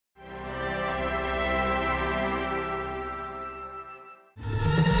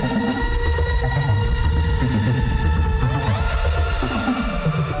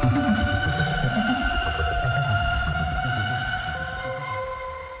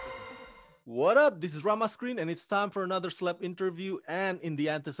What up? This is Rama Screen, and it's time for another Slep interview. And in the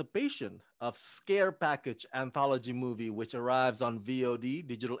anticipation of Scare Package anthology movie, which arrives on VOD,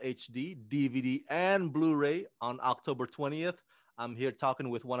 digital HD, DVD, and Blu-ray on October 20th, I'm here talking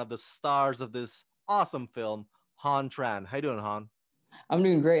with one of the stars of this awesome film, Hawn Tran. How you doing, Han? I'm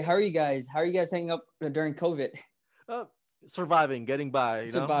doing great. How are you guys? How are you guys hanging up during COVID? Uh, Surviving, getting by, you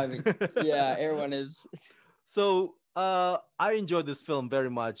know. Surviving. Yeah, everyone is. I enjoyed this film very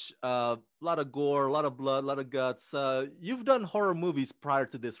much. A lot of gore, a lot of blood, a lot of guts. You've done horror movies prior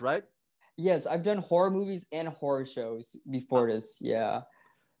to this, right? Yes, I've done horror movies and horror shows Uh, before this. Yeah.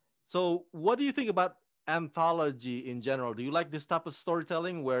 so, what do you think about anthology in general? Do you like this type of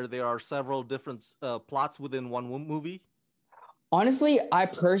storytelling where there are several different plots within one movie? Honestly, I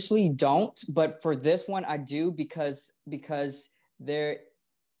personally don't, but for this one I do because there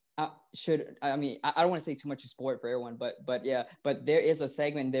should I mean I don't want to say too much to spoil it for everyone, but yeah, but there is a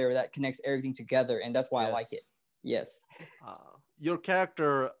segment there that connects everything together, and that's why I like it. Yes. Yes. Your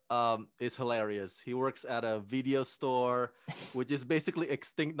character is hilarious. He works at a video store, which is basically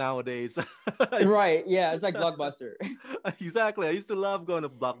extinct nowadays. Right. Yeah, it's like Blockbuster. Exactly. I used to love going to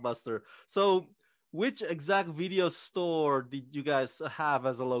Blockbuster. So, which exact video store did you guys have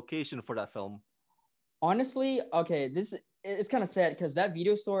as a location for that film? Honestly, okay, this it's kind of sad because that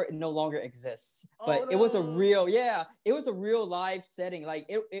video store no longer exists. Oh But it was a no. real, yeah, it was a real live setting. Like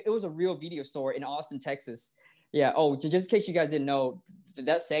it was a real video store in Austin, Texas. Yeah. Oh, just in case you guys didn't know,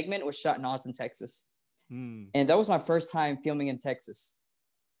 that segment was shot in Austin, Texas, Hmm. and that was my first time filming in Texas.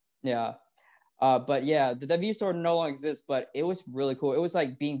 Yeah. But yeah, the video store no longer exists, but it was really cool. It was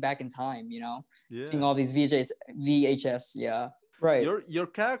like being back in time, seeing Yeah. all these VHS. Yeah. Right. Your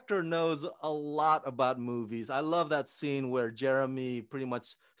character knows a lot about movies. I love that scene where Jeremy pretty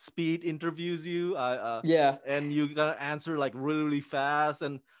much speed interviews you, Yeah. and you gotta answer like really, really fast.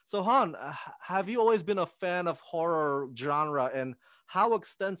 And so, Han, have you always been a fan of horror genre, and how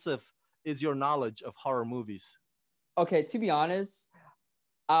extensive is your knowledge of horror movies? Okay. To be honest,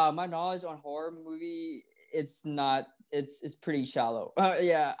 my knowledge on horror movie, it's not, it's pretty shallow.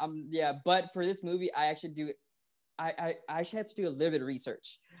 Yeah. But for this movie, I actually do. I actually had to do a little bit of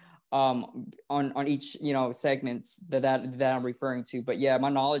research, on each segments that I'm referring to. But yeah, my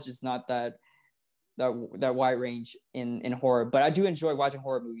knowledge is not that wide range in horror. But I do enjoy watching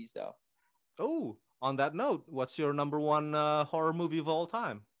horror movies though. Oh, on that note, what's your number one horror movie of all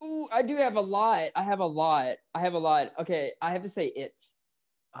time? Ooh, I do have a lot. I have a lot. I have a lot. Okay, I have to say it.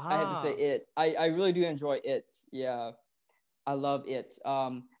 I have to say Ah, it. I really do enjoy it. Yeah, I love it.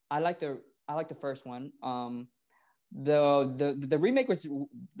 I like the first one. The remake was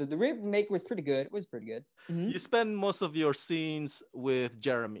the remake was pretty good. It was pretty good. you spend most of your scenes with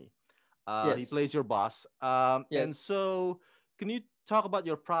Jeremy. He Yes. plays your boss. And Yes. so, can you talk about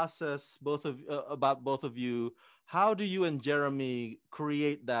your process, about both of you? How do you and Jeremy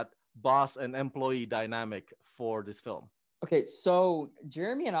create that boss and employee dynamic for this film? Okay, so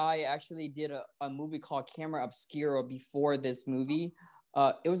Jeremy and I actually did a movie called Camera Obscura before this movie.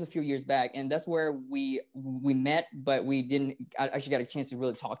 It was a few years back, and that's where we met, but we didn't actually got a chance to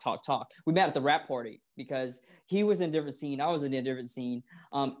really talk. We met at the rap party because he was in a different scene, I was in a different scene.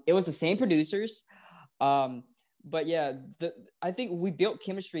 It was the same producers, um, but yeah, I think we built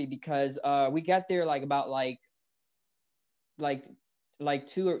chemistry because we got there like about like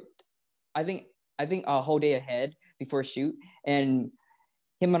two or I think a whole day ahead before shoot, and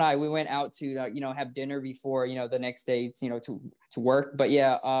him and I we went out to have dinner before the next day to work. But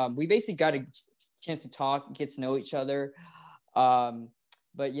yeah, we basically got a chance to talk, get to know each other. Um,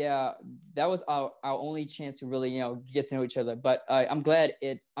 but yeah, that was our only chance to really get to know each other. But I'm glad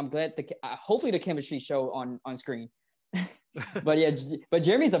the hopefully the chemistry show on screen. But yeah, but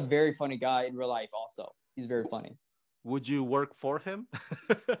Jeremy's a very funny guy in real life. Also, he's very funny. Would you work for him?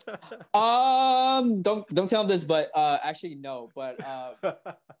 Don't tell him this, but actually no, but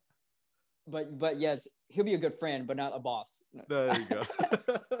yes, he'll be a good friend, but not a boss. There you go.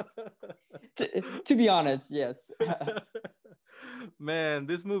 To be honest, yes. Man,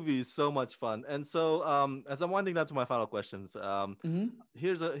 this movie is so much fun. And so, as I'm winding down to my final questions, Hmm.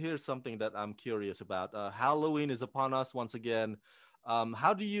 here's something that I'm curious about. Halloween is upon us once again.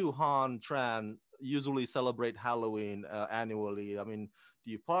 How do you, Han Tran, usually celebrate Halloween annually? I mean,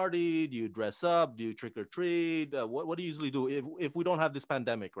 do you party? Do you dress up? Do you trick or treat? What do you usually do if we don't have this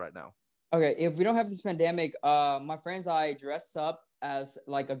pandemic right now? Okay, if we don't have this pandemic, my friends and I dressed up as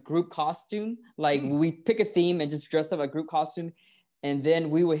like a group costume. Like Hmm. we pick a theme and just dress up a group costume, and then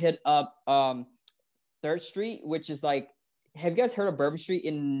we would hit up Third Street, which is like, have you guys heard of Bourbon Street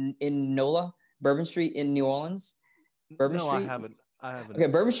in NOLA? Bourbon Street in New Orleans. Bourbon No, I Street. haven't. I haven't. Okay,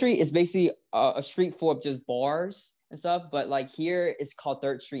 Bourbon Street is basically a street full of just bars and stuff, but like here it's called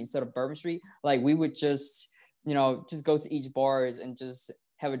Third Street instead of Bourbon Street. Like we would just, just go to each bars and just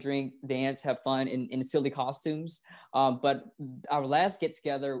have a drink, dance, have fun in silly costumes. But our last get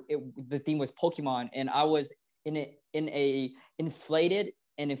together, the theme was Pokemon, and I was in a inflated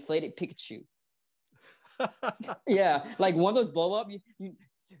Pikachu. Yeah, like one of those blow up.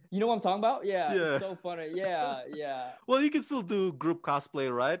 You know what I'm talking about? Yeah, it's Yeah. so funny. Yeah, yeah. Well, you can still do group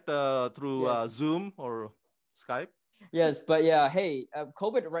cosplay, right? Through Yes. Zoom or Skype. Yes, but yeah, hey,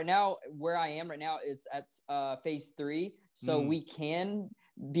 COVID right now, where I am right now is at phase 3, so Mm. we can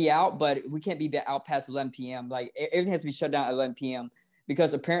be out, but we can't be out past 11 p.m. Like everything has to be shut down at 11 p.m.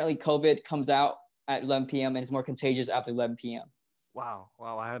 because apparently COVID comes out at 11 p.m. and it's more contagious after 11 p.m. Wow.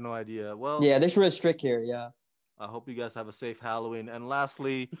 Wow. I had no idea. Well, Yeah, they're really strict here. Yeah, I hope you guys have a safe Halloween. And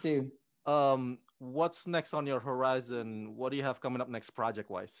lastly, me too. what's next on your horizon? What do you have coming up next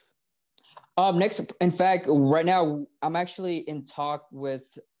project wise? Next, in fact, right now I'm actually in talk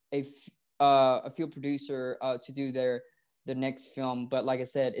with a field producer to do their next film, but like I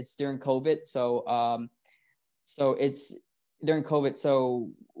said, it's during COVID, so it's during COVID, so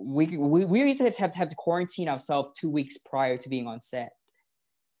we used to have to quarantine ourselves 2 weeks prior to being on set.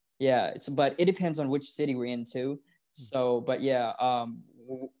 Yeah, but it depends on which city we're in too. So, but yeah,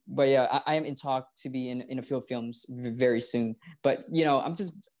 I am in talk to be in a field films very soon. But I'm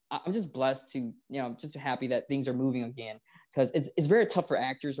just blessed to just happy that things are moving again, because it's very tough for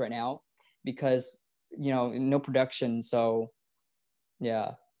actors right now because no production. So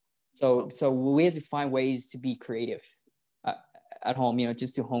yeah, so we have to find ways to be creative uh, at home,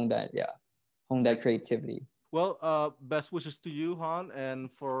 just to hone that creativity. Well, best wishes to you, Han,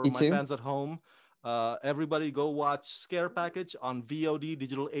 and for You my too. fans at home. Everybody go watch Scare Package on VOD,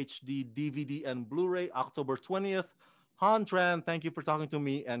 digital HD, DVD, and Blu-ray, October 20th. Hawn Tran, thank you for talking to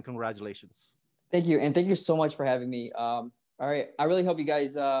me, and congratulations. Thank you, and thank you so much for having me. All right, I really hope you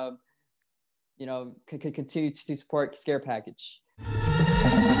guys continue to support Scare Package.